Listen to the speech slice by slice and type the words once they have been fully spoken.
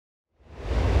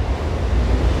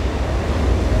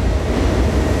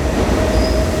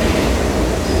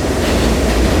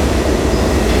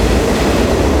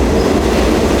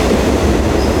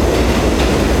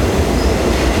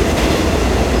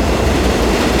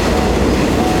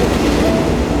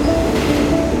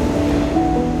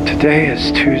Today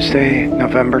is Tuesday,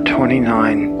 November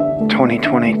 29,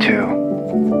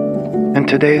 2022, and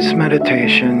today's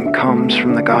meditation comes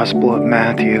from the Gospel of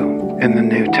Matthew in the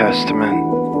New Testament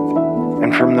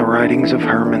and from the writings of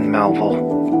Herman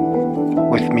Melville,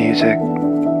 with music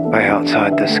by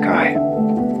Outside the Sky.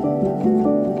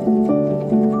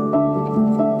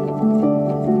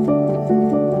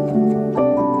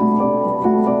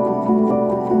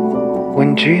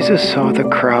 When Jesus saw the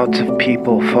crowds of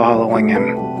people following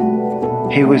him,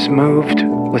 he was moved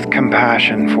with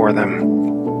compassion for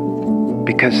them,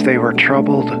 because they were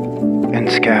troubled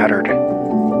and scattered,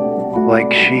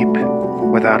 like sheep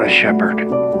without a shepherd.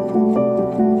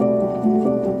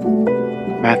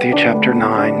 Matthew chapter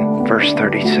 9, verse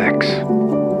 36.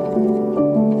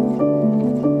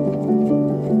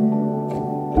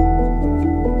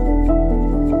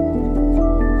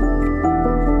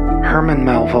 Herman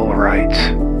Melville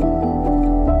writes,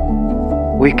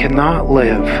 "We cannot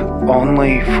live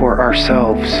only for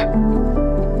ourselves.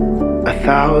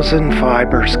 1,000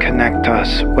 fibers connect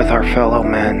us with our fellow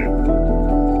men,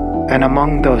 and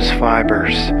among those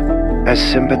fibers, as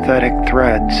sympathetic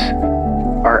threads,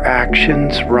 our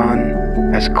actions run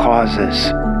as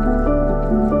causes,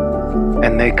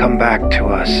 and they come back to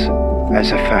us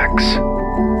as effects."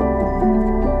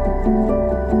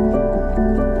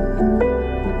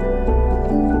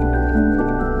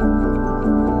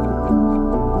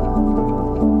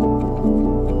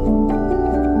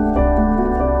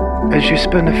 As you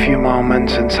spend a few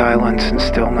moments in silence and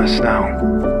stillness now,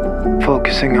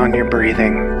 focusing on your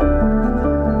breathing,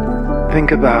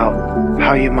 think about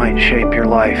how you might shape your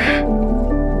life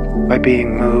by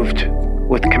being moved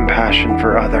with compassion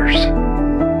for others.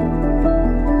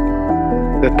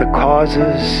 That the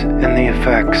causes and the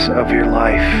effects of your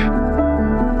life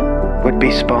would be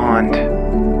spawned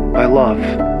by love.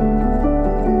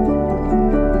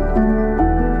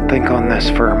 Think on this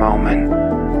for a moment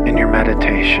in your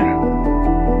meditation.